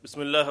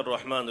بسم الله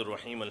الرحمن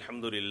الرحيم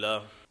الحمد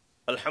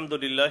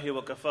لله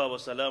وكفى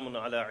وسلام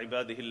على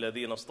عباده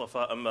الذين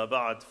اصطفى أما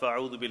بعد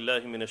فأعوذ بالله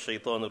من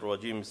الشيطان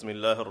الرجيم بسم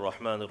الله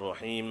الرحمن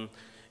الرحيم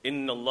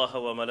إن الله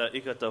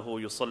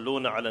وملائكته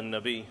يصلون على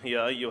النبي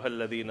يا أيها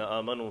الذين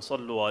آمنوا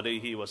صلوا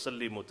عليه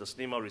وسلموا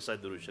تسليما.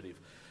 Recite the Sharif.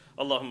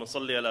 اللهم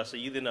صل على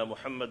سيدنا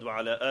محمد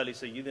وعلى آل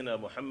سيدنا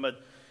محمد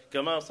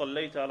كما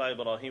صليت على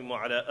إبراهيم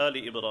وعلى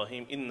آل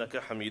إبراهيم إنك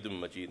حميد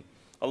مجيد.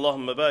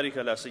 اللهم بارك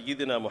على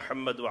سيدنا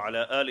محمد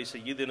وعلى آل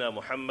سيدنا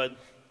محمد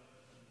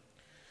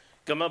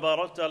كما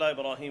باركت على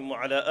إبراهيم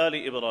وعلى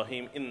آل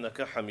إبراهيم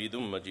إنك حميد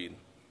مجيد.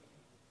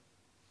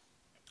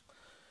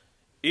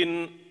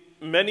 In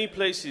many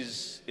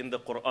places in the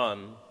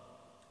Quran,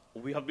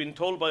 we have been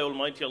told by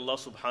Almighty Allah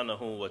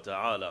subhanahu wa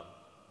ta'ala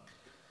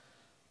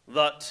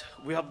that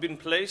we have been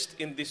placed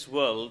in this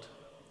world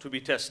to be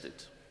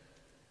tested.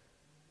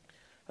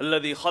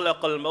 الذي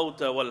خلق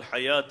الموت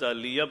والحياة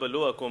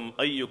ليبلوكم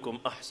أيكم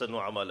أحسن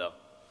عملا.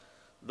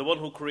 The one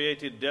who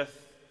created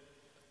death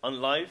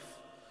and life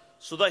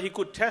so that he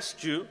could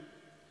test you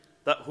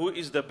that who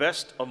is the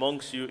best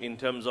amongst you in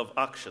terms of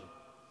action.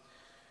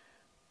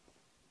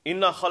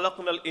 إنا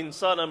خلقنا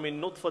الإنسان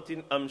من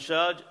نطفة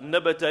أمشاج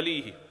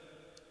نبتليه.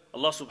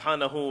 Allah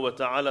subhanahu wa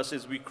ta'ala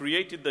says we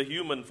created the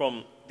human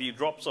from the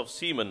drops of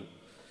semen.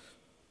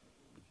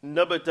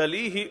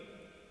 نبتليه,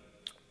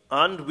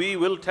 and we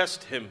will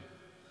test him.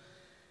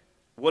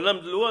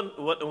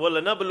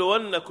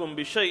 وَلَنَبْلُوَنَّكُمْ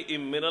بِشَيْءٍ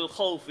مِّنَ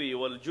الْخَوْفِ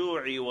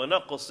وَالْجُوعِ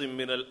وَنَقْصٍ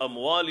مِّنَ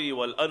الْأَمْوَالِ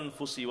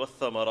وَالْأَنفُسِ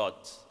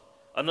وَالثَّمَرَاتِ.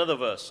 Another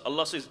verse,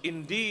 Allah says,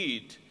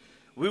 indeed,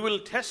 we will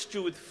test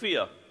you with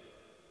fear,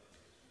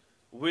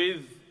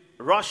 with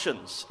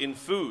rations in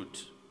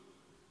food,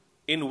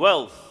 in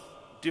wealth,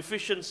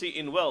 deficiency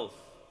in wealth,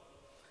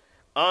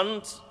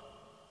 and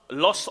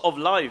loss of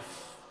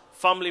life,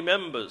 family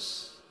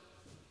members.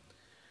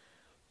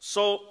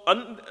 So,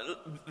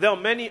 there are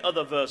many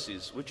other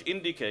verses which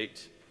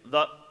indicate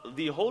that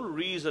the whole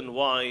reason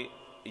why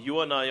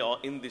you and I are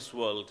in this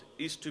world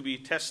is to be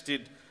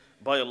tested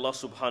by Allah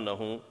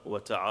subhanahu wa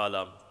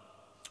ta'ala.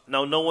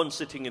 Now, no one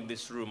sitting in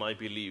this room, I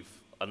believe,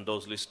 and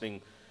those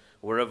listening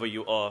wherever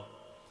you are,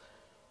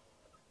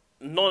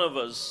 none of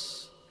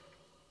us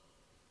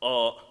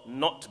are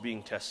not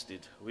being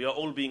tested. We are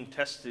all being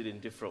tested in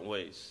different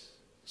ways.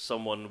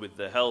 Someone with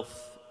their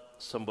health,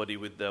 somebody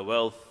with their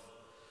wealth,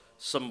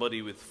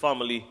 somebody with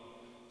family,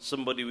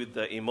 somebody with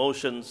their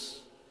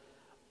emotions.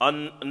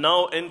 And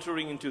now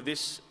entering into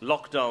this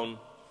lockdown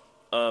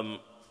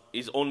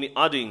is only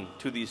adding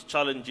to these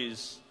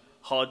challenges,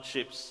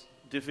 hardships,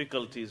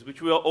 difficulties,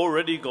 which we are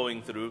already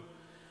going through.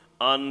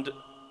 And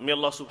may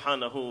Allah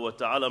subhanahu wa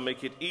ta'ala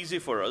make it easy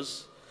for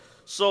us.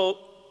 So,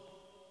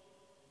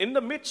 in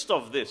the midst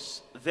of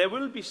this, there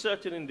will be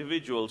certain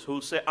individuals who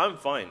will say, I'm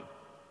fine.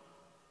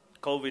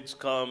 COVID's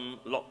come,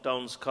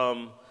 lockdowns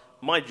come,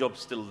 my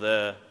job's still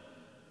there,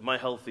 my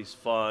health is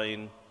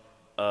fine,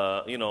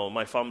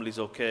 my family's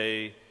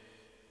okay.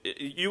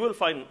 You will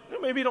find,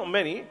 maybe not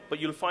many, but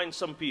you'll find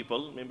some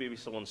people, maybe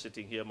someone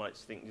sitting here might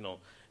think,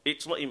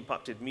 it's not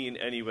impacted me in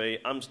any way,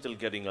 I'm still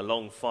getting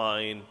along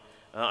fine.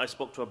 I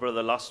spoke to a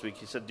brother last week,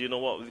 he said, do you know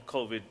what, with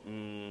COVID,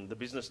 the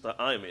business that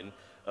I'm in,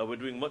 we're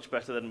doing much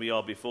better than we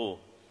are before.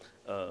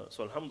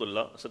 So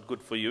alhamdulillah, I said,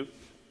 good for you.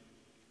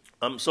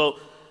 So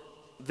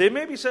there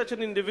may be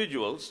certain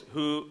individuals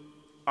who,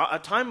 at a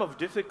time of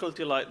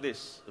difficulty like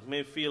this,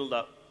 may feel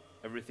that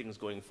everything's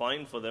going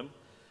fine for them.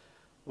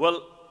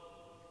 Well,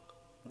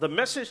 the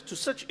message to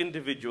such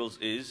individuals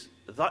is,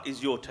 that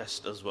is your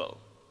test as well.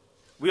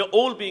 We are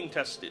all being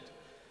tested.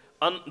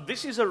 And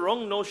this is a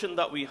wrong notion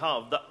that we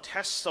have, that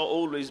tests are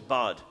always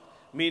bad.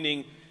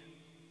 Meaning,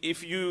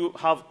 if you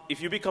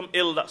become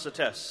ill, that's a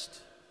test.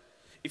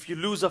 If you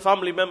lose a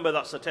family member,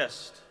 that's a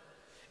test.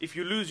 If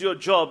you lose your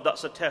job,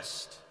 that's a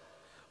test.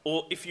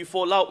 Or if you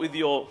fall out with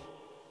your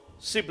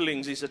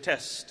siblings, is a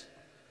test.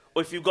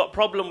 Or if you've got a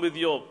problem with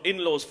your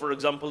in-laws, for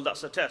example,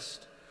 that's a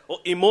test. Or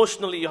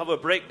emotionally you have a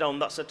breakdown,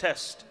 that's a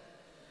test.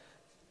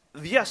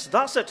 Yes,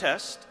 that's a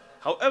test.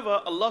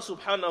 However, Allah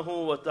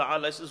subhanahu wa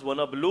ta'ala says,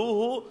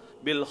 وَنَبْلُوهُ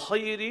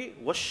بِالْخَيْرِ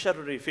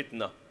وَالشَّرِّ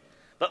فِتْنَةً.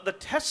 That the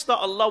test that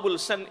Allah will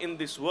send in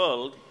this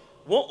world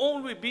won't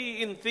only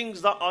be in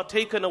things that are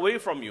taken away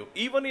from you.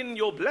 Even in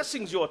your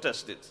blessings you are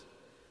tested.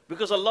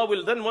 Because Allah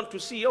will then want to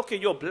see, okay,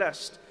 you're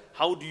blessed.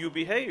 How do you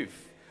behave?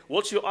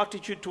 What's your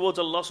attitude towards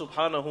Allah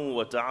subhanahu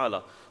wa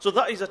ta'ala? So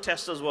that is a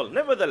test as well.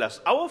 Nevertheless,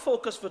 our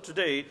focus for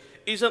today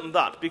isn't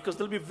that, because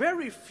there'll be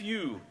very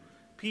few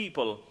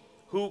people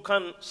who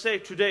can say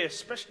today,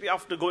 especially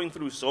after going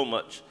through so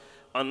much,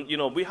 and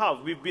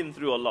we've been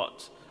through a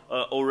lot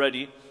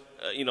already,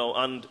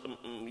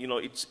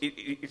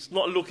 it's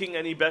not looking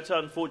any better,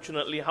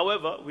 unfortunately.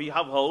 However, we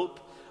have hope,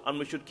 and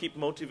we should keep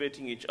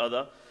motivating each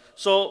other.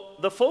 So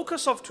the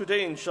focus of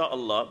today,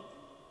 inshallah,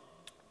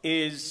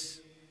 is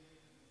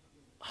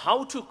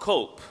how to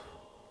cope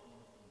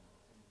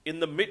in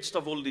the midst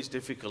of all these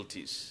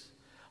difficulties.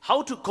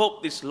 How to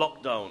cope this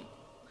lockdown.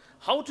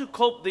 How to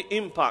cope the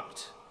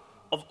impact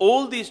of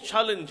all these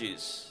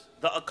challenges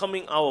that are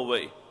coming our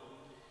way.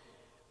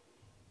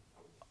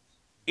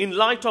 in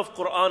light of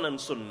Quran and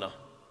Sunnah.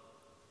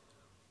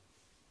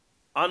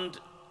 And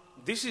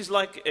this is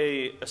like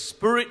a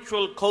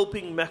spiritual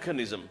coping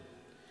mechanism.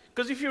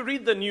 Because if you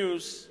read the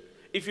news,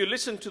 if you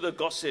listen to the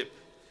gossip,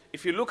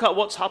 if you look at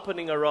what's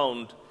happening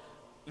around,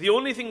 the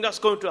only thing that's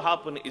going to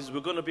happen is we're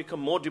going to become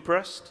more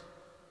depressed,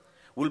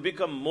 we'll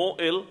become more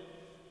ill,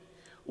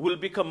 we'll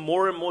become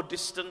more and more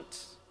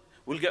distant,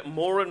 we'll get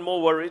more and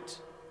more worried.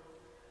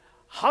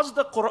 Has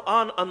the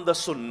Quran and the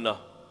Sunnah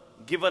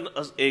given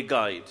us a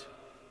guide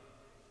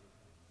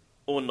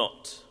or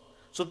not?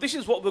 So this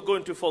is what we're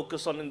going to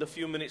focus on in the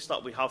few minutes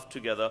that we have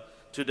together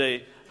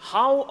today.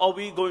 How are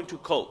we going to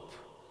cope?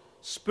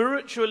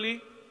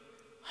 Spiritually,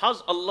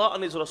 has Allah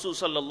and His Rasul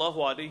sallallahu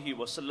alaihi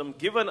wasallam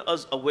given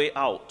us a way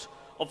out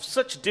of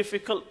such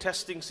difficult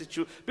testing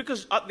situations?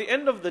 Because at the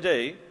end of the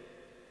day,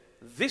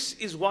 this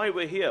is why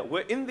we're here.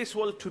 We're in this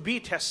world to be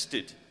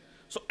tested.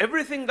 So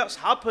everything that's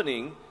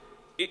happening,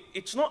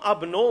 it's not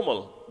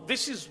abnormal.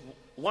 This is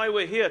why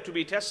we're here, to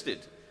be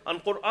tested.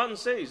 And Quran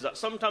says that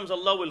sometimes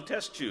Allah will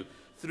test you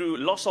through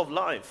loss of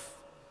life,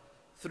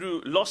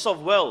 through loss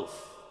of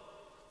wealth,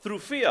 through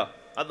fear.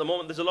 At the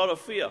moment, there's a lot of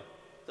fear.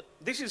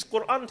 This is,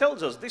 Quran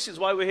tells us, this is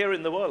why we're here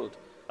in the world.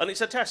 And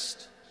it's a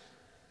test.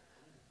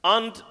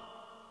 And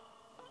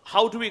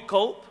how do we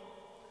cope?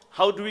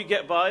 How do we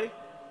get by?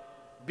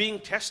 Being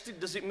tested,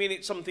 does it mean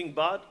it's something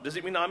bad? Does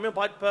it mean I'm a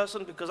bad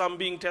person because I'm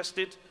being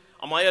tested?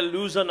 Am I a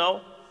loser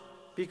now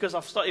because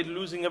I've started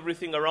losing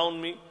everything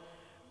around me?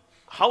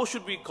 How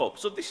should we cope?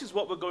 So this is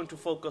what we're going to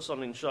focus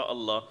on,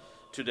 inshallah,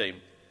 today.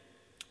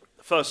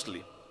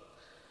 Firstly,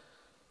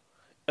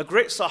 a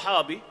great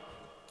Sahabi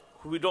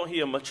who we don't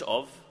hear much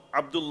of,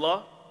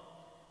 Abdullah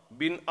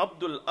bin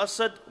Abdul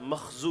Asad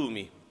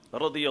Makhzumi,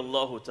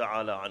 radiyallahu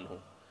ta'ala anhu.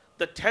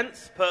 The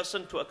 10th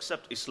person to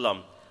accept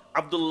Islam.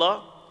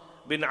 Abdullah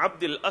bin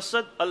Abdul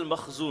Asad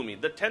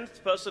al-Makhzumi, the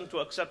 10th person to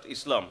accept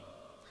Islam.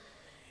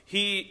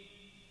 He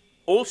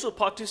also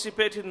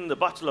participated in the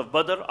Battle of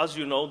Badr. As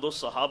you know,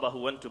 those Sahaba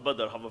who went to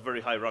Badr have a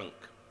very high rank.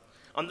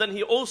 And then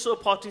he also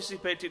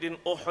participated in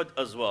Uhud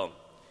as well.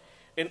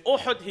 In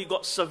Uhud, he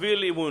got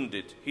severely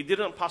wounded. He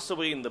didn't pass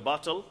away in the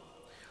battle.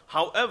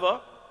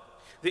 However,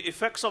 the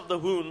effects of the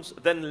wounds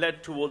then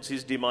led towards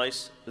his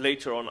demise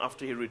later on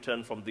after he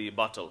returned from the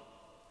battle.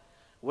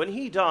 When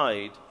he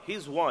died,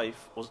 his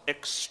wife was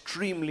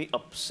extremely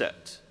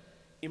upset.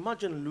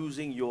 Imagine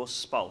losing your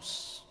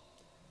spouse.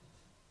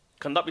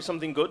 Can that be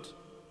something good?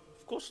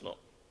 Of course not.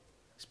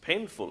 It's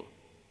painful.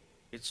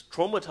 It's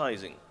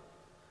traumatizing.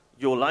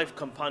 Your life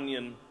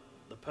companion,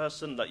 the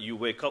person that you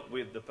wake up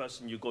with, the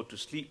person you go to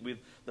sleep with,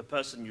 the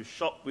person you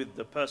shop with,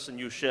 the person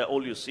you share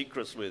all your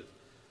secrets with.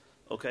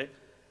 Okay?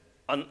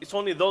 And it's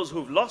only those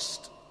who've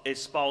lost a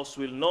spouse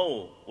will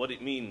know what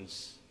it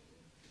means.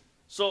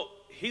 So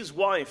his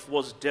wife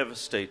was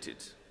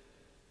devastated.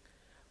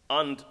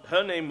 And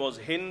her name was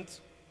Hind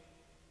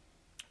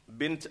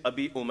bint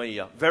Abi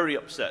Umayyah, very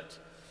upset.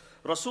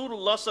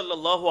 Rasulullah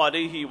sallallahu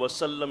alayhi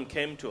wasallam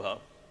came to her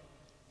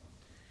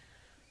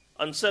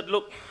and said,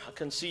 look, I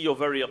can see you're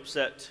very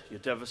upset, you're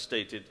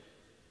devastated.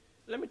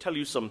 Let me tell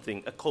you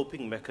something, a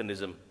coping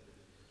mechanism.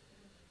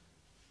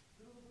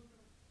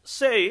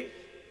 First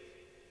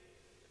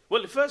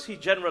he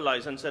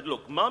generalized and said,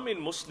 look, ma min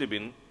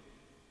muslimin,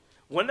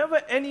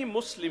 whenever any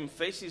Muslim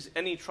faces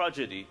any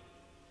tragedy,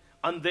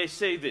 and they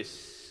say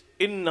this,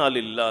 inna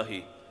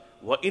lillahi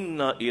wa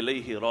inna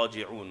ilayhi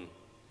raji'un.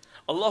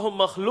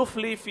 Allahumma akhluf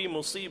li fi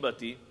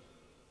musibati,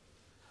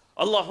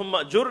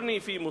 Allahumma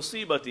ajurni fi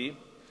musibati,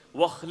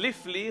 wa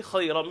akhlif li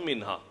khayran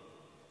minha.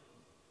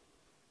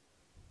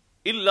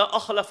 Illa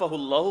akhlafahu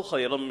Allahu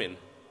khayran min.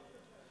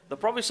 The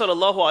Prophet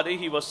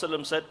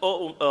ﷺ said,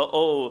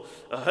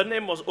 her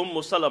name was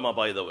Salama,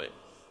 by the way.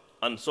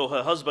 And so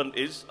her husband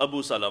is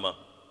Abu Salama.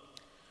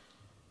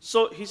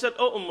 So he said,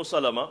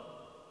 Salama,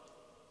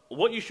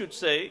 what you should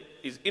say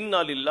is,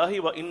 Inna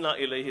lillahi wa inna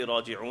ilayhi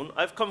raji'un.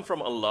 I've come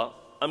from Allah.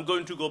 I'm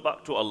going to go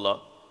back to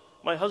Allah.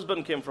 My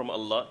husband came from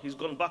Allah. He's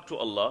gone back to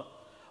Allah.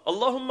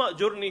 Allahumma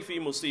ajurni fi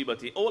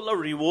musibati. Oh Allah,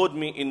 reward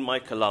me in my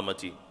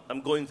calamity.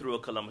 I'm going through a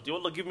calamity. Oh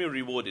Allah, give me a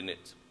reward in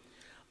it.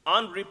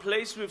 And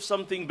replace with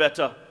something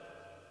better.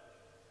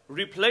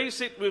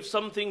 Replace it with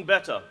something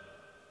better.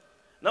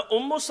 Now,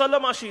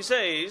 Salama, she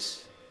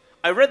says,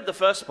 I read the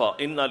first part,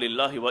 Inna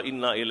lillahi wa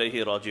inna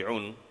ilayhi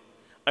raji'un.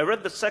 I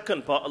read the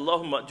second part,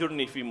 Allahumma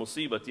ajurni fi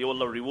musibati.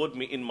 Allah, reward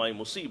me in my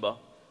musibah.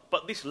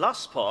 But this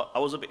last part, I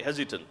was a bit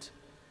hesitant.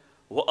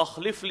 Wa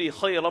akhlif li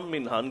khayran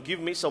minha, and give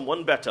me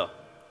someone better.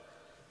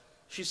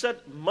 She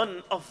said,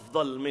 Man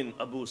afdal min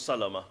Abu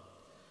Salama.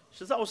 She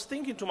says, I was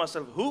thinking to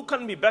myself, who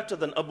can be better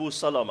than Abu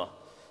Salama?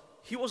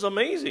 He was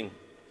amazing.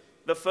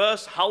 The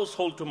first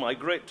household to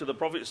migrate to the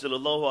Prophet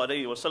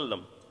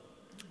ﷺ.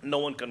 No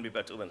one can be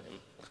better than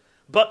him.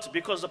 But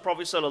because the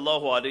Prophet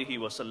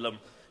ﷺ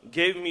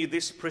gave me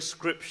this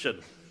prescription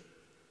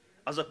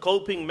as a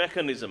coping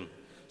mechanism,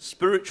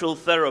 spiritual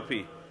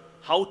therapy,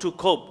 how to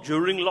cope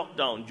during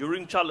lockdown,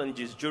 during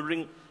challenges,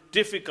 during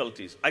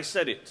difficulties, I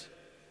said it,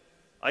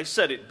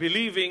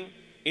 believing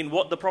in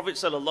what the Prophet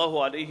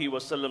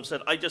ﷺ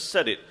said. I just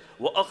said it.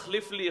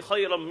 وَأَخْلِفْ لِي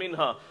خَيْرًا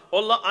مِنْهَا.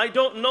 Allah, I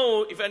don't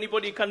know if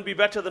anybody can be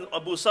better than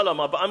Abu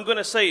Salama, but I'm going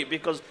to say it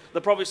because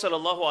the Prophet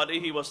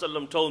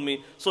ﷺ told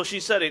me. So she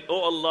said it,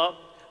 Oh Allah,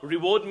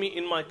 reward me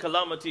in my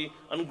calamity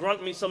and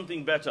grant me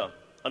something better.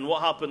 And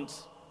what happened?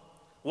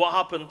 What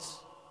happened?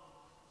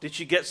 Did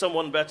she get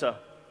someone better?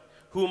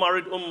 Who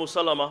married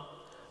Salama?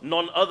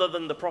 None other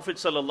than the Prophet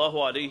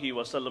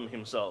ﷺ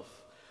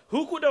himself.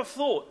 Who could have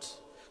thought?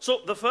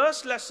 So the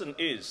first lesson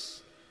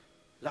is,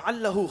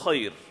 لَعَلَّهُ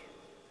خَيْرٌ.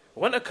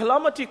 When a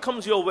calamity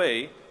comes your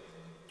way,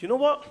 you know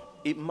what?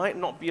 It might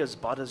not be as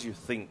bad as you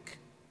think.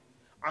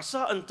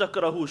 عَسَىٰ أَن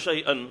تَكْرَهُ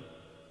شَيْئًا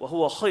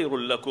وَهُوَ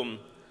خَيْرٌ لَكُمْ.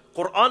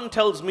 Quran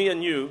tells me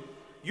and you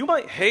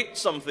might hate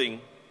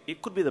something.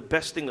 It could be the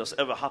best thing that's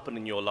ever happened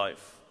in your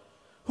life.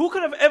 Who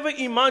could have ever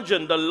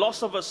imagined the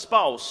loss of a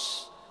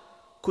spouse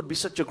could be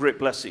such a great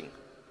blessing?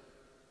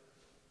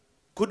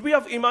 Could we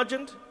have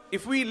imagined?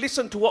 If we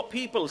listen to what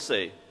people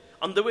say,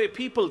 and the way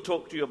people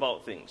talk to you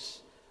about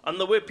things, and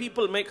the way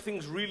people make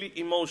things really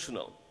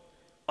emotional,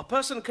 a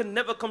person can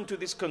never come to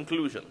this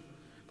conclusion.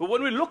 But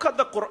when we look at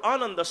the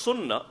Quran and the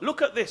Sunnah,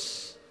 look at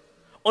this.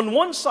 On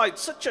one side,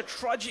 such a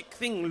tragic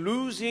thing,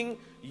 losing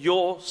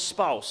your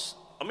spouse.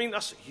 I mean,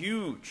 that's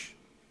huge.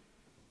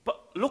 But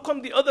look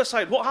on the other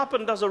side, what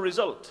happened as a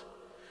result?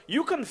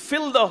 You can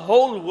fill the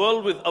whole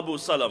world with Abu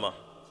Salama.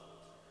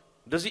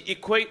 Does it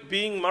equate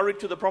being married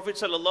to the Prophet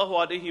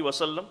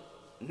ﷺ?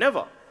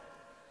 Never.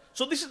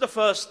 So this is the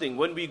first thing.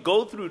 When we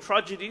go through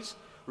tragedies,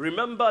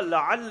 remember,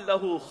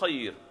 لَعَلَّهُ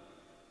خَيْرٌ.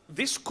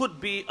 This could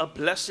be a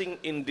blessing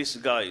in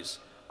disguise.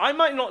 I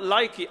might not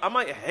like it. I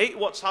might hate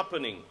what's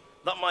happening.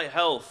 That my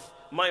health,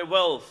 my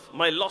wealth,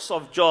 my loss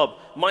of job,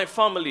 my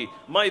family,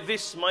 my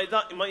this, my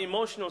that, my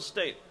emotional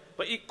state.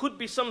 But it could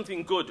be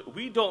something good.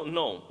 We don't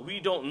know. We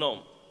don't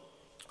know.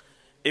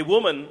 A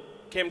woman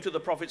came to the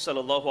Prophet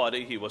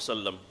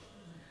ﷺ,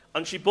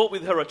 and she brought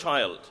with her a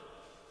child.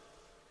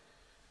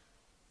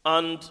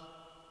 And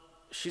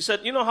she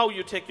said, you know how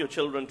you take your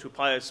children to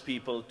pious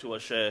people, to a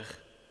sheikh?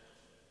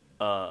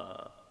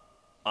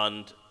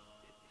 And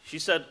she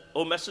said,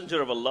 O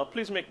Messenger of Allah,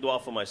 please make dua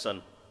for my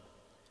son.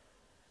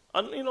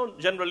 And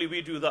generally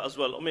we do that as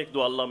well. Make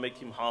dua Allah, make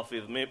him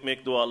hafiz.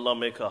 Make dua Allah,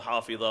 make her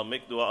hafiza.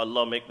 Make dua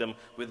Allah, make them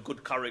with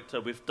good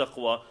character, with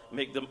taqwa.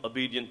 Make them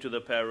obedient to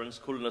the parents,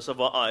 coolness of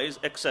our eyes,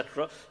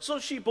 etc. So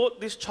she brought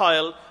this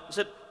child and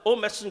said, O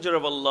Messenger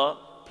of Allah,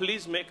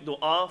 please make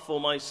dua for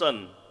my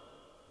son.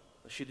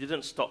 She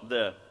didn't stop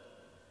there.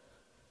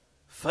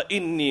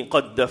 فَإِنِّي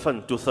قَدْ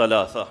دَفَنْتُ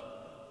ثَلَاثَةً.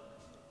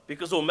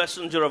 Because, O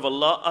Messenger of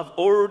Allah, I've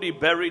already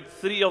buried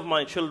 3 of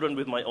my children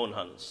with my own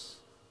hands.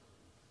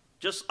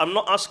 I'm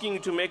not asking you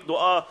to make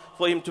dua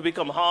for him to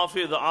become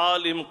hafiz,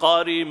 alim,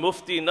 qari,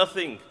 mufti,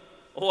 nothing.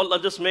 Oh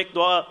Allah, just make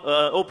dua.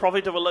 O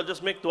Prophet of Allah,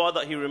 just make dua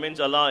that he remains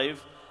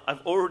alive.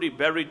 I've already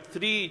buried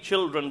 3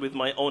 children with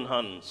my own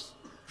hands.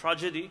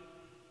 Tragedy,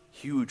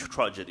 huge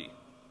tragedy.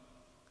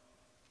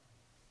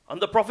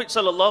 And the Prophet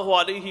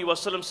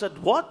ﷺ said,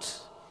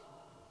 what?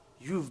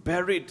 You've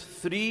buried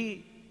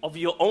 3 of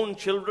your own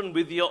children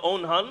with your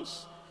own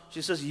hands?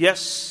 She says,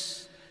 yes.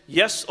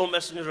 Yes, O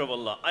Messenger of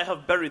Allah, I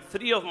have buried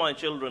 3 of my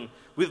children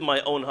with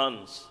my own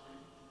hands.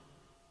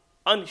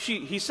 And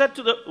he said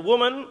to the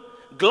woman,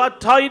 glad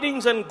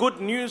tidings and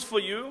good news for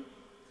you.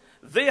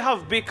 They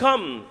have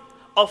become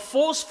a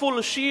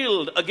forceful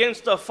shield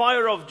against the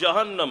fire of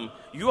Jahannam.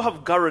 You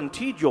have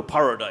guaranteed your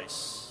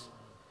paradise.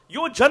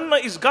 Your Jannah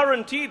is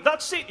guaranteed.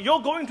 That's it.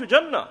 You're going to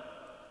Jannah.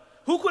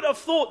 Who could have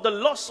thought the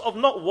loss of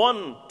not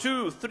 1,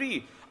 2,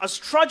 3, as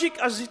tragic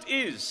as it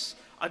is?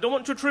 I don't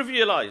want to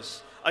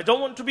trivialize. I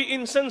don't want to be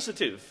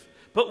insensitive,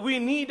 but we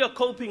need a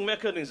coping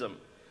mechanism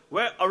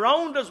where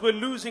around us we're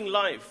losing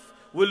life,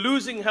 we're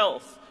losing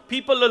health,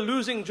 people are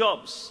losing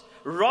jobs.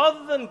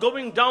 Rather than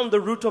going down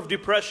the route of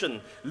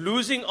depression,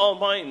 losing our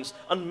minds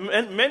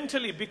and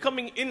mentally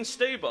becoming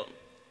unstable,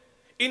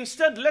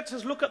 instead let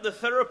us look at the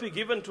therapy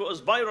given to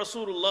us by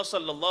Rasulullah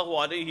sallallahu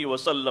alaihi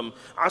wasallam.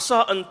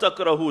 Asa an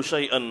takrahu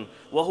shay'an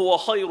wa huwa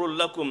khayrun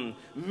lakum.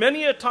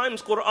 Many a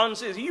times Quran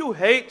says you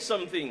hate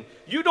something,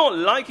 you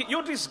don't like it,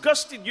 you're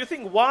disgusted, you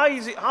think why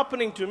is it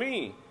happening to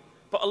me?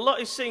 But Allah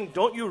is saying,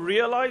 don't you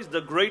realize the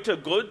greater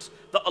good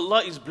that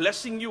Allah is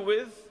blessing you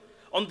with?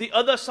 On the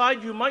other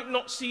side, you might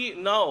not see it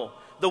now.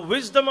 The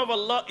wisdom of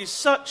Allah is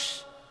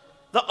such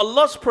that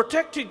Allah's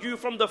protected you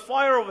from the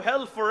fire of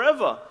hell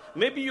forever.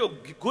 Maybe your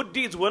good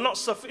deeds were not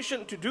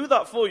sufficient to do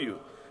that for you.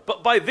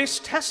 But by this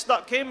test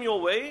that came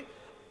your way,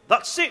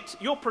 that's it.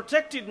 You're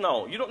protected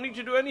now. You don't need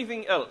to do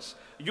anything else.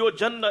 Your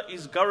Jannah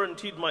is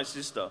guaranteed, my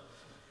sister.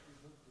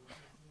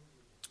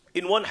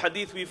 In one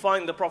hadith we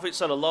find the Prophet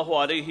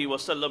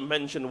ﷺ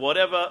mentioned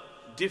whatever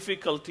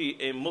difficulty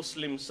a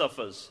Muslim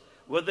suffers,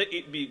 whether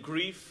it be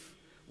grief,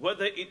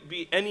 whether it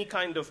be any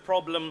kind of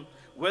problem,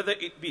 whether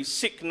it be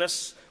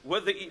sickness,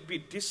 whether it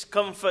be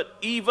discomfort,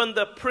 even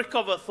the prick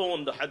of a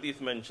thorn, the hadith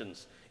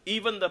mentions,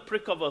 even the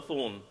prick of a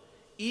thorn.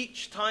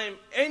 Each time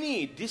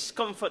any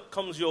discomfort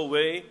comes your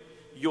way,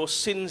 your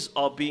sins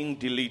are being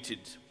deleted.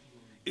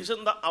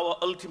 Isn't that our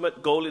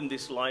ultimate goal in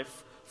this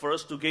life? for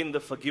us to gain the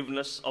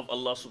forgiveness of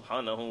Allah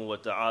subhanahu wa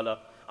ta'ala.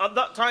 At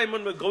that time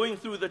when we're going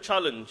through the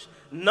challenge,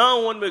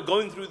 now when we're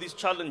going through these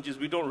challenges,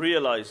 we don't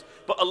realize.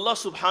 But Allah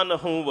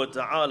subhanahu wa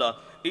ta'ala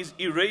is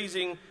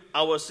erasing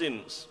our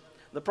sins.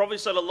 The Prophet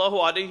sallallahu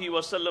alaihi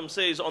wasallam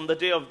says on the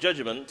day of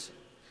judgment,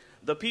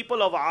 the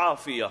people of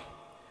Afiyah,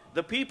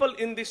 the people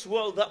in this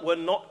world that were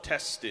not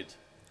tested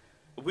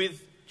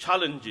with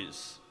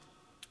challenges,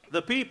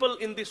 the people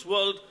in this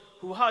world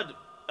who had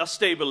a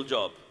stable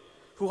job,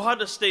 who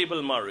had a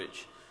stable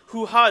marriage,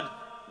 who had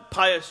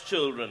pious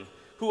children,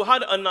 who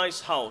had a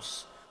nice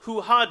house, who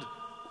had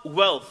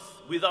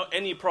wealth without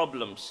any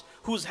problems,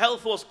 whose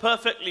health was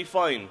perfectly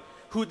fine,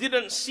 who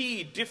didn't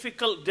see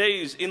difficult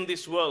days in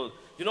this world.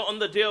 You know, on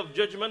the day of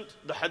judgment,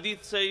 the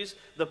hadith says,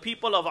 the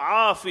people of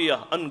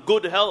afiyah and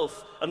good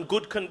health and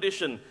good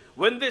condition,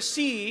 when they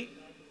see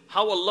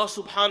how Allah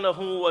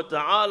subhanahu wa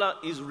ta'ala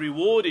is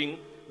rewarding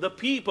the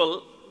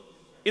people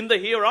in the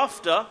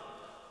hereafter,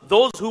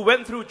 those who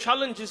went through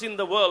challenges in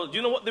the world,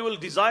 you know what they will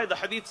desire? The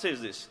hadith says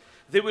this.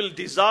 They will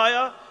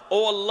desire,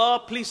 oh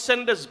Allah, please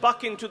send us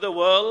back into the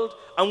world,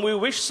 and we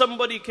wish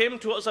somebody came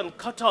to us and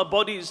cut our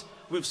bodies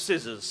with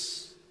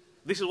scissors.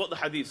 This is what the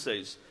hadith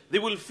says. They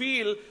will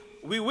feel,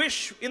 we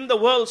wish in the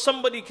world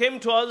somebody came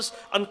to us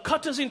and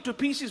cut us into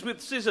pieces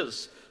with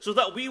scissors, so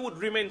that we would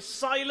remain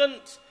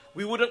silent,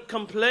 we wouldn't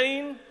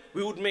complain,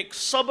 we would make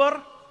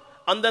sabr,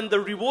 and then the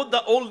reward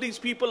that all these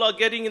people are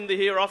getting in the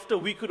hereafter,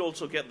 we could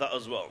also get that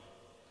as well.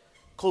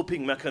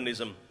 Coping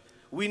mechanism.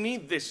 We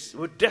need this.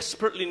 We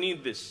desperately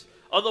need this.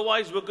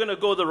 Otherwise, we're going to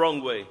go the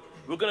wrong way.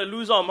 We're going to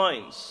lose our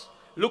minds.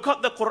 Look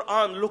at the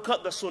Quran, look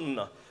at the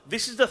Sunnah.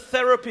 This is the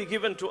therapy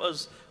given to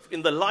us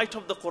in the light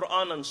of the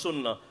Quran and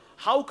Sunnah.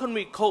 How can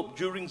we cope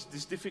during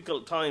these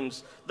difficult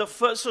times?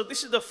 So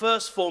this is the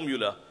first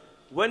formula.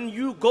 When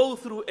you go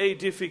through a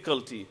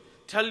difficulty,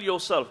 tell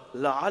yourself,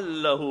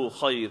 لَعَلَّهُ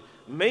خَيْرٌ.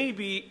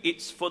 Maybe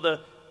it's for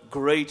the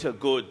greater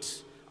good.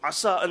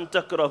 عَسَىٰ أَن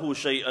تَكْرَهُ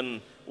شَيْئًا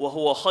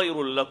وَهُوَ خَيْرٌ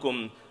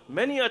لَكُمْ.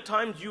 Many a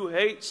times you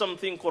hate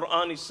something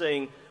Quran is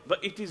saying,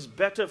 but it is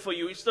better for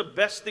you. It's the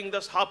best thing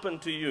that's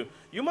happened to you.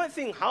 You might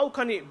think, how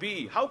can it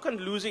be? How can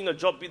losing a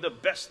job be the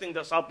best thing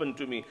that's happened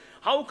to me?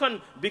 How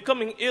can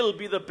becoming ill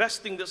be the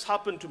best thing that's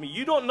happened to me?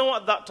 You don't know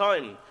at that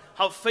time.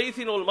 Have faith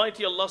in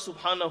Almighty Allah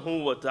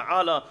subhanahu wa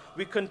ta'ala.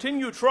 We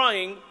continue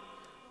trying,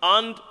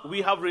 and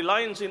we have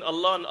reliance in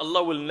Allah, and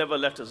Allah will never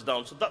let us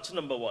down. So that's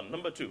number one.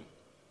 Number two,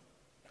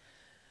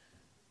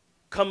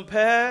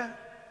 compare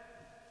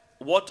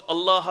what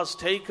Allah has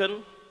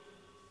taken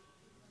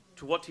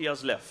to what He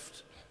has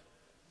left.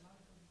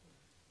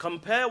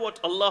 Compare what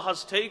Allah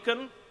has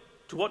taken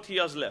to what He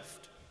has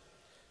left.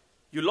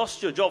 You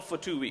lost your job for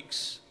 2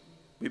 weeks.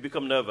 We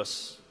become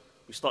nervous.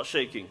 We start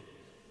shaking.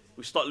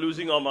 We start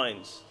losing our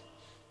minds.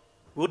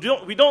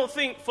 We don't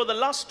think, for the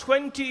last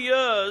 20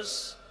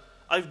 years,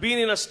 I've been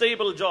in a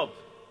stable job.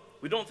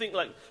 We don't think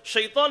like,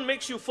 Shaitan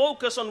makes you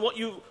focus on what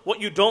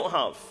you don't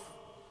have.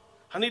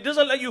 And he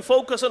doesn't let you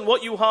focus on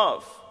what you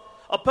have.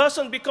 A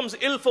person becomes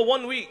ill for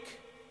 1 week,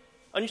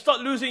 and you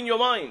start losing your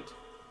mind.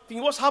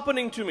 Thinking, what's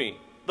happening to me?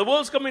 The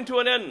world's coming to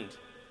an end.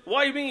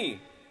 Why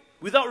me?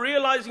 Without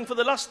realizing for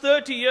the last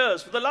 30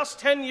 years, for the last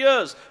 10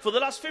 years, for the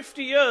last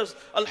 50 years,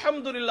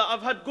 alhamdulillah,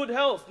 I've had good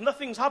health.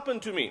 Nothing's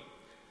happened to me.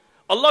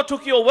 Allah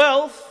took your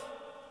wealth,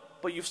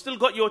 but you've still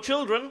got your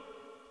children.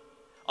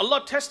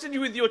 Allah tested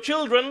you with your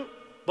children,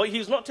 but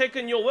He's not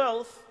taken your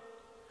wealth.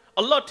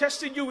 Allah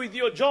tested you with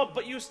your job,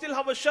 but you still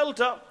have a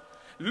shelter.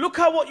 Look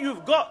at what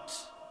you've got,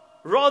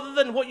 rather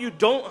than what you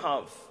don't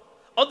have.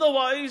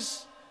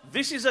 Otherwise,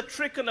 this is a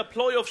trick and a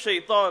ploy of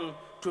Shaitan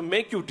to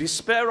make you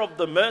despair of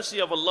the mercy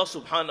of Allah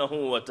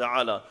subhanahu wa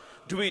ta'ala.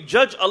 Do we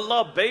judge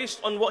Allah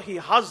based on what He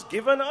has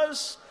given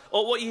us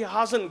or what He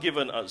hasn't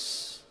given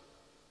us?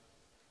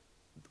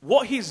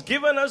 What He's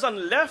given us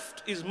and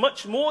left is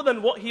much more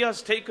than what He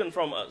has taken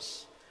from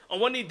us. And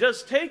when He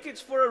does take,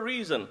 it's for a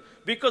reason,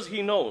 because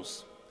He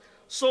knows.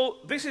 So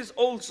this is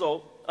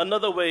also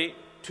another way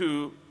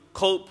to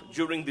cope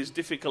during these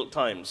difficult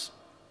times.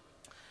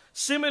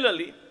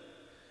 Similarly,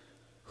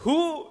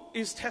 who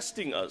is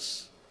testing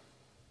us?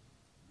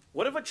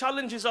 Whatever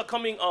challenges are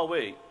coming our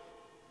way,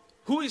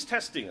 who is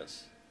testing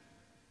us?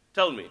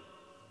 Tell me.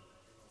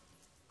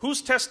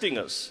 Who's testing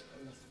us?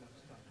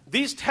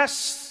 These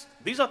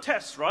are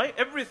tests, right?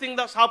 Everything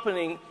that's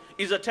happening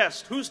is a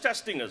test. Who's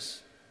testing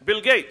us? Bill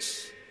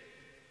Gates.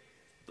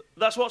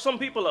 That's what some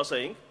people are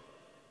saying.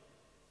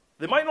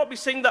 They might not be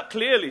saying that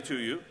clearly to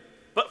you,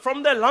 but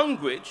from their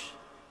language,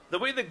 the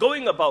way they're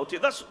going about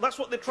it, that's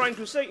what they're trying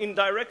to say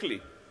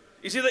indirectly.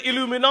 Is it the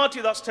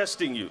Illuminati that's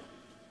testing you?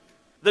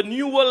 The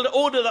New World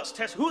Order that's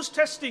testing? Who's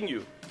testing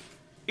you?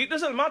 It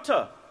doesn't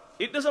matter.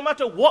 It doesn't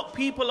matter what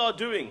people are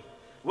doing.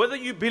 Whether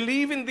you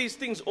believe in these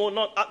things or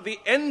not, at the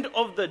end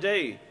of the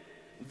day,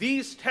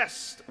 these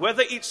tests,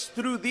 whether it's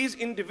through these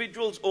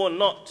individuals or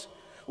not,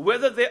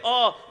 whether there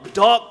are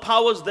dark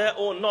powers there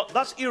or not,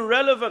 that's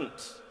irrelevant.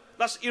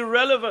 That's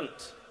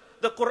irrelevant.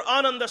 The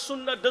Quran and the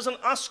Sunnah doesn't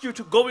ask you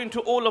to go into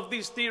all of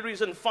these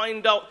theories and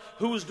find out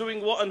who's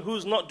doing what and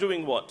who's not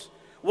doing what.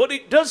 What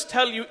it does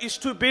tell you is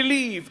to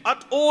believe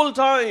at all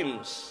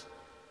times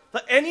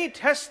that any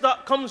test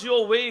that comes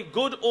your way,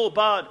 good or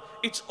bad,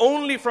 it's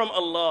only from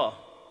Allah.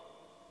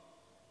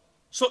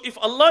 So if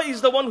Allah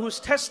is the one who's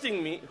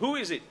testing me, who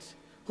is it?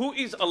 Who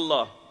is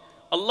Allah?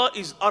 Allah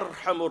is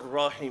Arhamur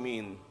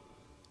Rahimin,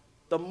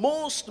 the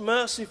most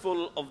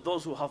merciful of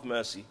those who have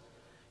mercy.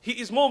 He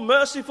is more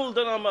merciful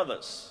than our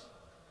mothers.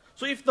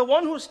 So if the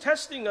one who's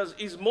testing us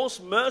is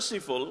most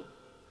merciful,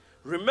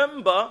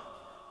 remember,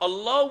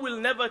 Allah will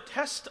never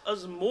test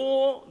us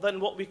more than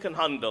what we can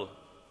handle.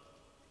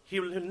 He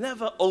will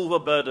never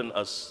overburden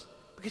us,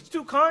 because He's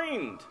too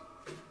kind.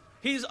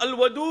 He's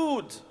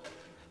Al-Wadud.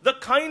 The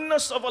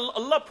kindness of Allah,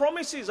 Allah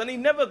promises, and He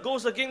never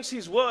goes against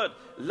His word.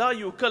 La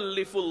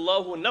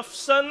yukallifullahu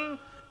nafsan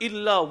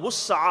illa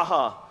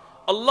wus'aha.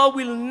 Allah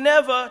will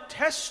never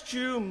test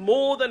you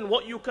more than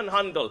what you can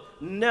handle.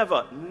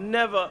 Never,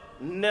 never,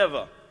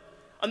 never.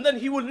 And then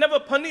He will never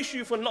punish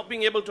you for not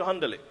being able to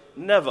handle it.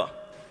 Never.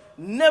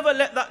 Never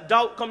let that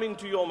doubt come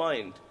into your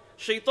mind.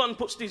 Shaitan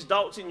puts these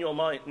doubts in your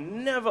mind.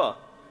 Never.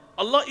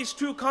 Allah is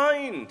too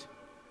kind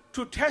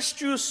to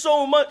test you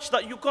so much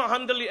that you can't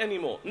handle it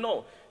anymore.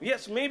 No.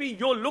 Yes, maybe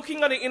you're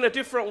looking at it in a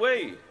different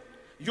way.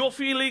 You're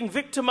feeling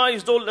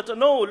victimized all the time.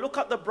 No, look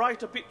at the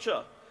brighter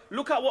picture.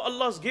 Look at what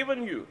Allah's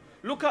given you.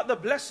 Look at the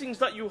blessings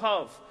that you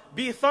have.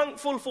 Be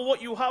thankful for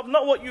what you have,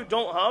 not what you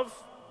don't have.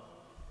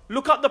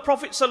 Look at the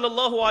Prophet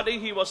sallallahu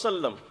alaihi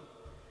wasallam.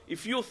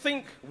 If you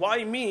think,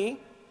 why me?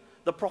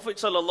 The Prophet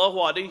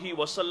sallallahu alaihi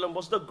wasallam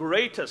was the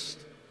greatest.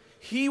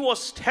 He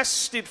was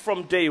tested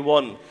from day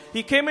one.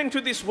 He came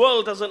into this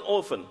world as an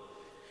orphan.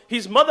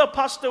 His mother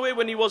passed away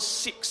when he was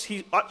 6.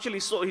 He actually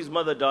saw his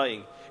mother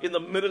dying in the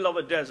middle of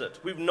a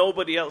desert with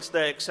nobody else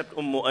there except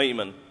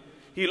Ayman.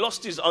 He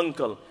lost his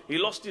uncle. He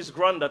lost his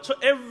granddad. So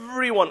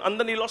everyone. And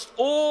then he lost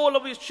all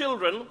of his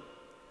children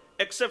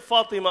except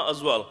Fatima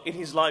as well in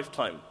his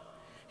lifetime.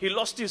 He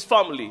lost his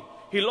family.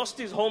 He lost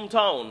his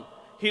hometown.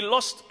 He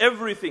lost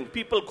everything.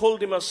 People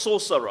called him a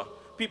sorcerer.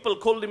 People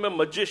called him a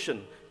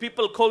magician.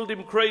 People called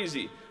him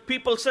crazy.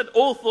 People said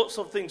all sorts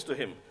of things to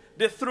him.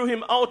 They threw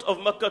him out of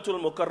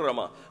Makkatul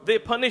Mukarramah. They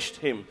punished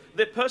him.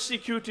 They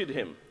persecuted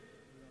him.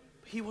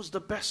 He was the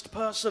best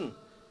person.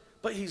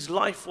 But his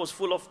life was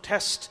full of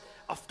test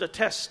after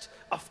test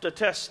after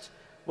test.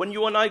 When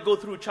you and I go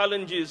through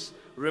challenges,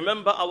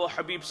 remember our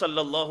Habib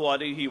sallallahu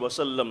alaihi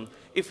wasallam.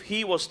 If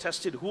he was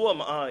tested, who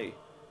am I?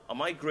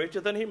 Am I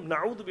greater than him?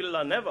 Na'udhu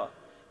billah, never.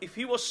 If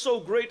he was so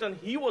great and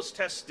he was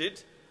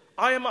tested,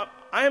 I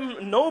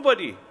am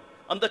nobody.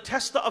 And the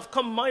tests that have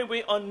come my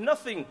way are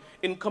nothing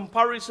in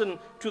comparison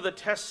to the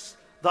tests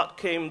that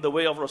came the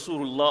way of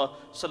Rasulullah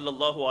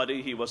sallallahu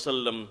alaihi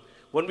wasallam.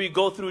 When we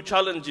go through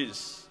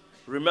challenges,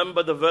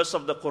 remember the verse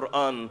of the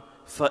Quran,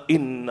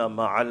 فَإِنَّ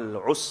مَعَ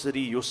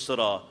الْعُسْرِ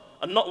يُسْرًا.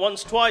 And not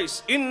once,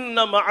 twice. إِنَّ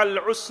مَعَ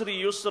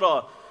الْعُسْرِ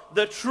يُسْرًا.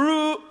 The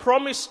true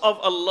promise of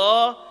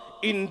Allah,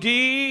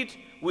 indeed,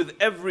 with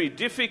every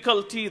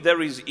difficulty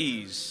there is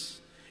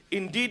ease.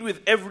 Indeed,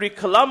 with every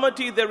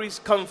calamity there is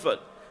comfort.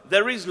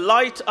 There is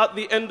light at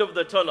the end of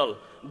the tunnel.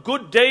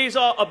 Good days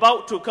are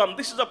about to come.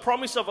 This is a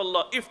promise of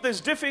Allah. If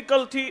there's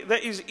difficulty, there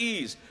is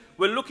ease.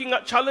 We're looking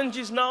at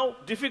challenges now,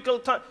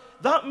 difficult time.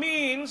 That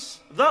means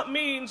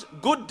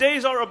good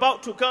days are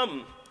about to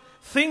come.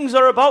 Things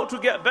are about to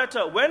get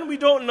better. When, we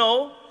don't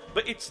know,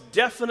 but it's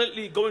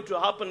definitely going to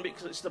happen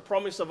because it's the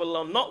promise of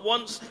Allah. Not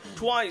once,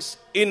 twice.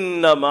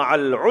 Inna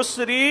ma'al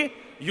usri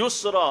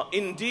yusra.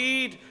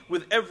 Indeed,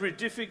 with every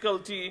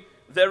difficulty,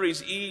 there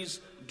is ease.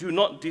 Do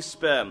not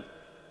despair.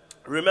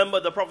 Remember,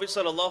 the Prophet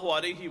sallallahu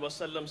alaihi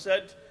wasallam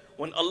said,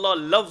 when Allah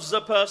loves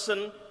a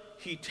person,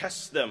 He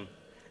tests them.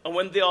 And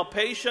when they are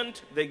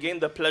patient, they gain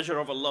the pleasure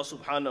of Allah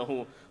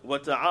subhanahu wa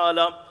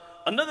ta'ala.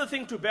 Another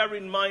thing to bear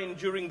in mind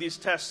during these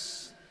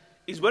tests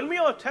is when we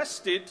are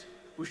tested,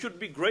 we should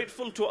be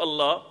grateful to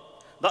Allah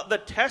that the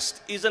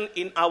test isn't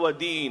in our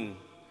deen.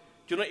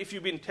 Do you know, if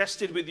you've been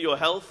tested with your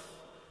health,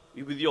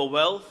 with your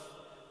wealth,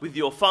 with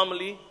your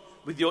family,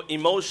 with your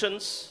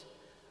emotions,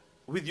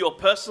 with your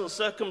personal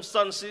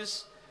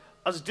circumstances,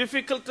 as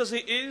difficult as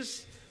it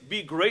is,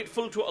 be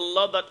grateful to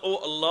Allah that, oh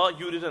Allah,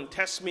 you didn't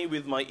test me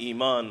with my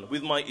iman,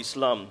 with my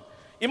Islam.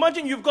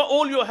 Imagine you've got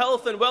all your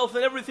health and wealth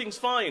and everything's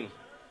fine,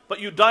 but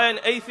you die an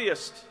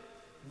atheist.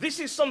 This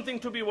is something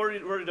to be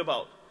worried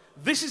about.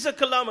 This is a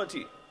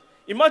calamity.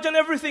 Imagine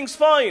everything's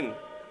fine,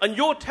 and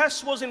your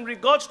test was in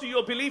regards to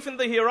your belief in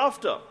the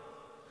hereafter.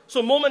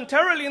 So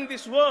momentarily in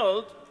this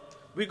world,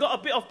 we got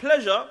a bit of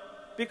pleasure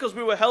because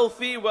we were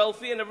healthy,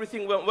 wealthy, and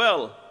everything went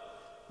well.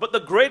 But the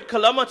great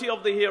calamity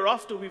of the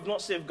hereafter, we've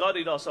not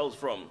safeguarded ourselves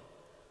from.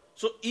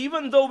 So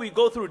even though we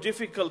go through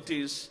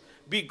difficulties,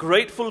 be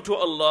grateful to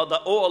Allah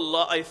that, oh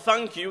Allah, I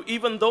thank you,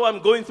 even though I'm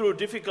going through a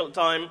difficult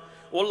time,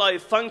 oh Allah, I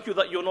thank you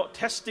that you're not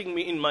testing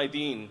me in my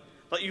deen,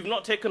 that you've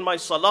not taken my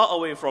salah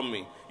away from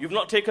me, you've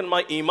not taken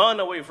my iman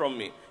away from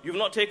me, you've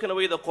not taken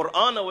away the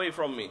Quran away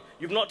from me,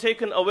 you've not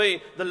taken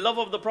away the love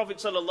of the Prophet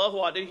sallallahu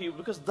alaihi wasallam,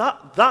 because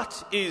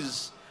that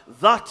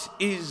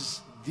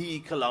is the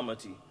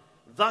calamity.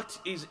 That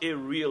is a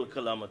real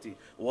calamity.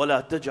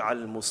 وَلَا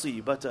تَجْعَلْ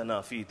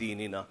مُصِيبَتَنَا فِي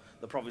دِينِنَا.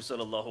 The Prophet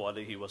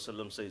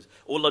ﷺ says,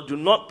 "O Allah, do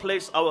not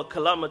place our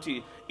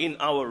calamity in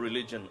our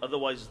religion.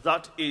 Otherwise,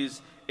 that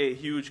is a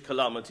huge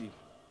calamity."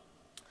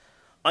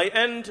 I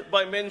end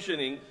by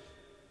mentioning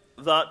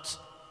that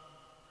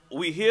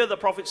we hear the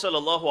Prophet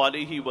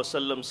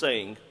ﷺ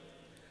saying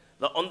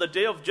that on the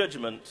Day of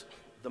Judgment,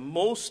 the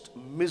most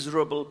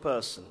miserable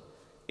person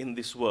in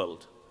this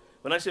world,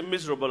 when I say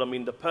miserable, I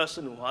mean the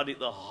person who had it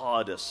the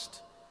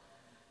hardest.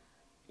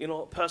 You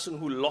know, a person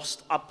who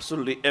lost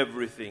absolutely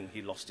everything.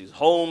 He lost his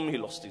home, he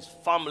lost his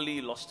family,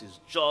 he lost his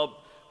job,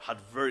 had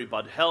very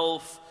bad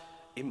health,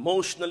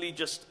 emotionally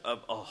just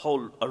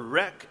a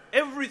wreck.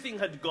 Everything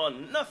had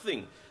gone,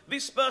 nothing.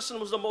 This person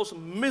was the most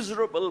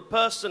miserable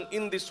person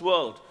in this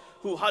world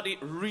who had it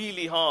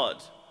really hard.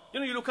 You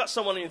know, you look at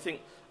someone and you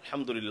think,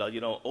 Alhamdulillah,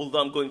 you know,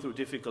 although I'm going through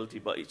difficulty,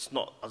 but it's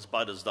not as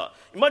bad as that.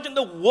 Imagine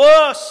the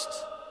worst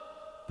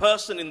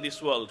person in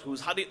this world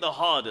who's had it the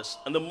hardest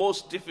and the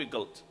most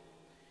difficult.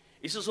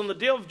 He says on the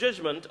Day of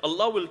Judgment,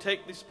 Allah will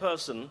take this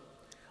person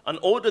and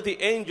order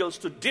the angels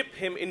to dip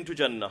him into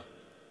Jannah.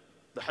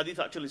 The hadith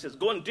actually says,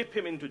 go and dip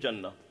him into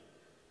Jannah.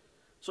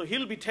 So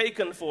he'll be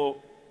taken for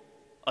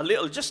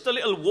just a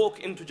little walk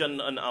into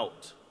Jannah and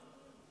out.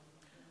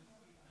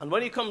 And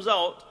when he comes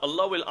out,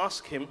 Allah will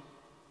ask him,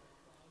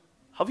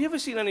 have you ever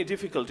seen any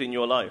difficulty in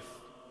your life?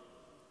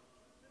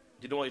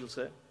 Do you know what he'll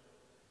say?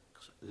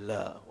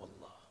 La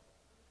wallah.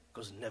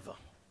 Because never.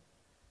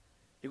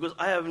 He goes,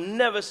 I have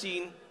never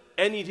seen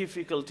any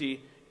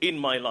difficulty in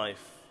my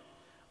life.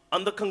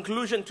 And the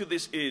conclusion to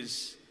this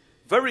is,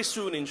 very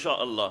soon,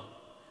 inshaAllah,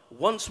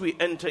 once we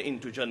enter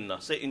into Jannah,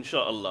 say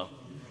inshaAllah,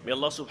 may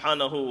Allah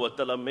subhanahu wa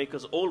ta'ala make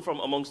us all from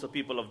amongst the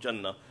people of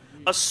Jannah.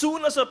 As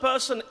soon as a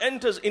person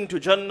enters into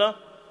Jannah,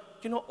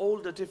 you know, all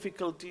the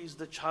difficulties,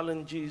 the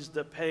challenges,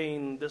 the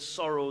pain, the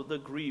sorrow, the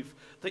grief,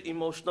 the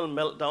emotional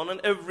meltdown,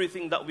 and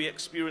everything that we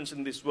experience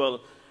in this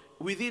world,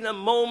 within a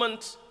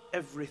moment,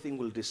 everything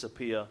will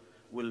disappear,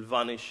 will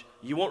vanish.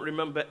 You won't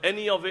remember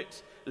any of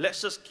it.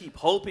 Let's just keep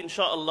hope,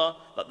 inshaAllah,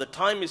 that the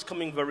time is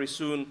coming very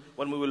soon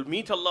when we will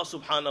meet Allah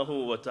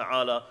subhanahu wa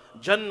ta'ala.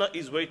 Jannah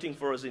is waiting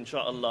for us,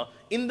 inshaAllah.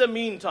 In the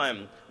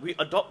meantime, we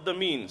adopt the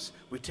means,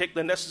 we take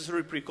the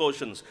necessary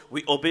precautions,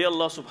 we obey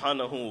Allah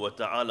subhanahu wa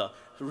ta'ala,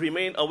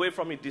 remain away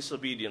from His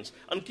disobedience,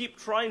 and keep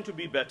trying to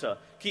be better.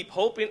 Keep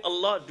hope in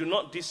Allah, do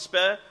not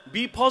despair,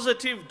 be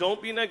positive,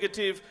 don't be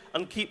negative,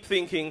 and keep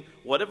thinking,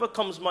 whatever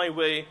comes my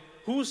way,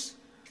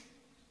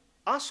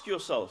 ask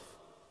yourself,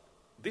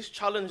 this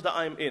challenge that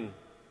I'm in,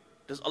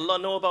 does Allah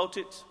know about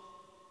it?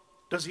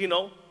 Does He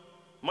know?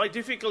 My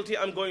difficulty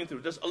I'm going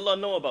through, does Allah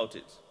know about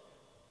it?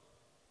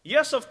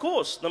 Yes, of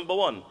course, number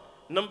one.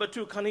 Number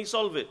two, can He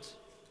solve it?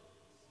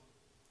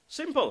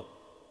 Simple.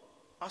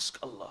 Ask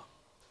Allah.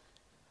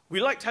 We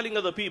like telling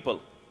other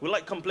people. We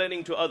like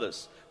complaining to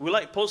others. We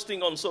like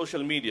posting on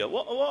social media.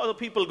 What are the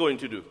people going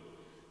to do?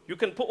 You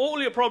can put all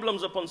your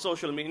problems up on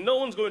social media. No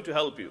one's going to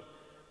help you.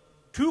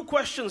 Two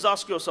questions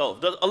ask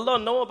yourself. Does Allah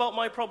know about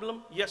my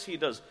problem? Yes, He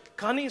does.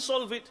 Can He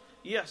solve it?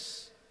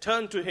 Yes.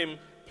 Turn to Him,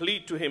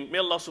 plead to Him. May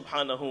Allah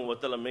subhanahu wa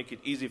ta'ala make it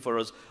easy for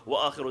us.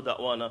 Wa akhiru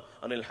da'wana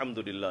anil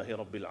hamdulillahi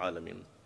rabbil alameen.